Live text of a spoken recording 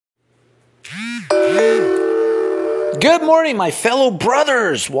Good morning, my fellow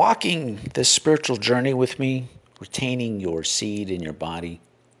brothers, walking this spiritual journey with me, retaining your seed in your body,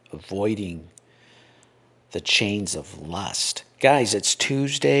 avoiding the chains of lust. Guys, it's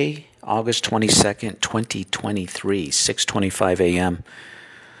Tuesday, August 22nd, 2023, 6:25 a.m.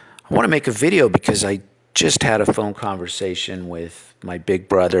 I want to make a video because I just had a phone conversation with my big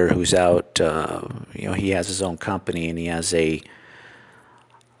brother who's out, he has his own company and he has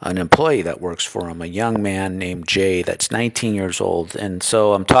an employee that works for him, a young man named Jay that's 19 years old. And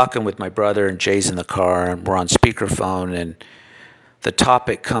so I'm talking with my brother, and Jay's in the car, and we're on speakerphone, and the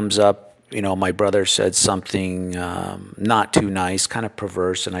topic comes up. My brother said something not too nice, kind of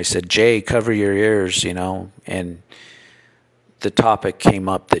perverse, and I said, Jay, cover your ears, and the topic came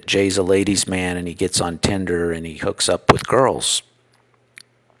up that Jay's a ladies' man, and he gets on Tinder, and he hooks up with girls.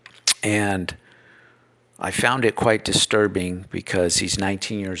 And I found it quite disturbing because he's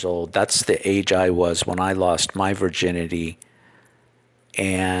 19 years old. That's the age I was when I lost my virginity.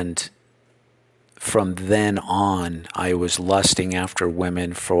 And from then on, I was lusting after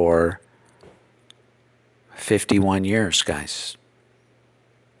women for 51 years, guys.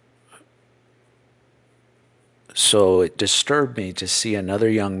 So it disturbed me to see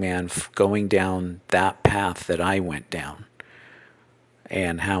another young man going down that path that I went down,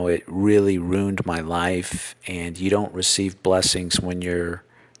 and how it really ruined my life. And you don't receive blessings when you're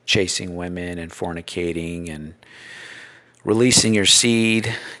chasing women and fornicating and releasing your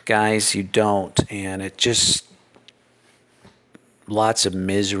seed, guys. You don't. And it just, lots of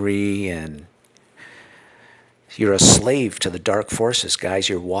misery, and you're a slave to the dark forces, guys.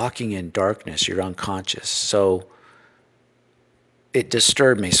 You're walking in darkness. You're unconscious. So it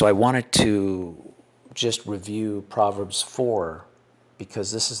disturbed me. So I wanted to just review Proverbs 4,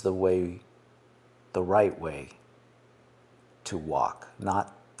 because this is the right way to walk,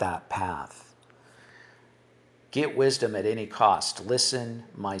 not that path. Get wisdom at any cost. Listen,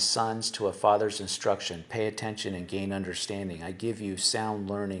 my sons, to a father's instruction. Pay attention and gain understanding. I give you sound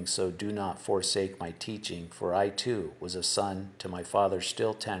learning, so do not forsake my teaching. For I too was a son to my father,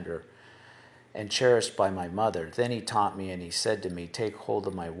 still tender and cherished by my mother. Then he taught me, and he said to me, take hold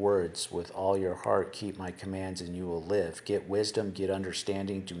of my words with all your heart. Keep my commands, and you will live. Get wisdom, get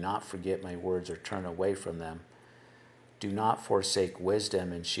understanding. Do not forget my words or turn away from them. Do not forsake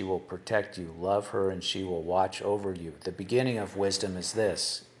wisdom, and she will protect you. Love her, and she will watch over you. The beginning of wisdom is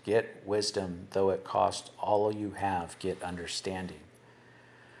this: get wisdom, though it cost all you have. Get understanding.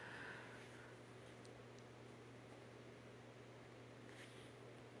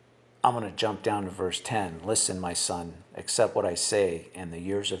 I'm going to jump down to verse 10. Listen, my son, accept what I say, and the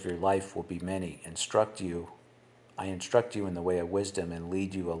years of your life will be many. I instruct you in the way of wisdom and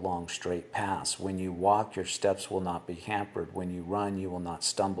lead you along straight paths. When you walk, your steps will not be hampered. When you run, you will not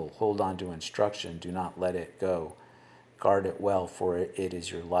stumble. Hold on to instruction. Do not let it go. Guard it well, for it is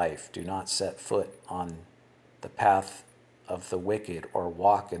your life. Do not set foot on the path of the wicked, or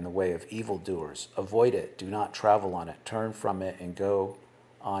walk in the way of evildoers. Avoid it. Do not travel on it. Turn from it and go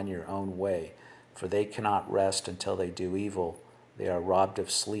on your own way, for they cannot rest until they do evil. They are robbed of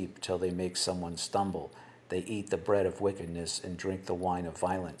sleep till they make someone stumble. They eat the bread of wickedness and drink the wine of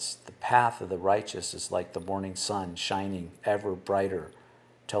violence. The path of the righteous is like the morning sun, shining ever brighter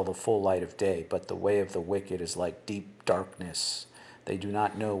till the full light of day. But the way of the wicked is like deep darkness. They do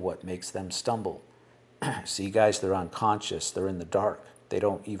not know what makes them stumble. See, guys, they're unconscious. They're in the dark. They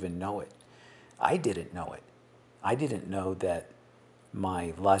don't even know it. I didn't know it. I didn't know that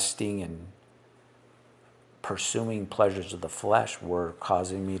my lusting and pursuing pleasures of the flesh were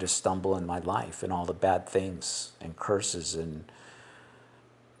causing me to stumble in my life, and all the bad things and curses and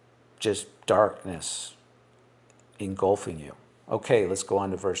just darkness engulfing you. Okay, let's go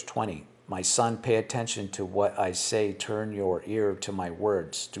on to verse 20. My son, pay attention to what I say. Turn your ear to my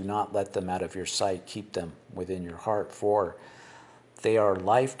words. Do not let them out of your sight. Keep them within your heart, for they are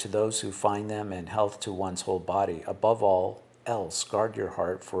life to those who find them, and health to one's whole body. Above all else, guard your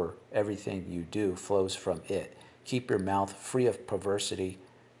heart, for everything you do flows from it. Keep your mouth free of perversity.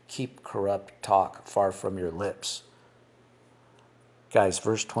 Keep corrupt talk far from your lips. Guys,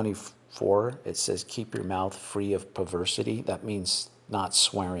 verse 24, it says, keep your mouth free of perversity. That means not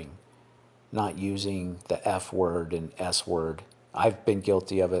swearing, not using the F word and S word. I've been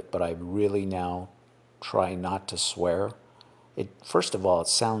guilty of it, but I really now try not to swear. First of all, it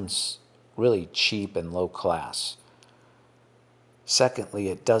sounds really cheap and low class. Secondly,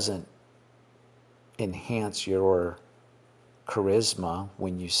 it doesn't enhance your charisma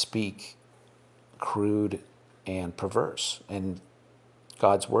when you speak crude and perverse. And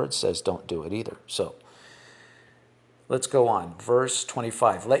God's word says don't do it either. So Let's go on. Verse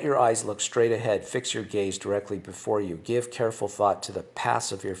 25. Let your eyes look straight ahead. Fix your gaze directly before you. Give careful thought to the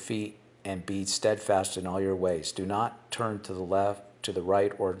paths of your feet and be steadfast in all your ways. Do not turn to the left, to the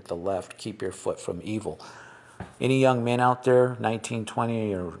right, or to the left. Keep your foot from evil. Any young men out there, 19,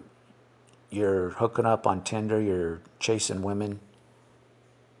 20, you're hooking up on Tinder, you're chasing women,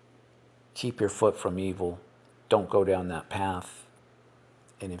 keep your foot from evil. Don't go down that path.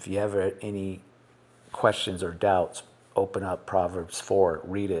 And if you have any questions or doubts, open up Proverbs 4.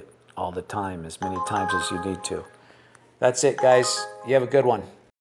 Read it all the time, as many times as you need to. That's it, guys. You have a good one.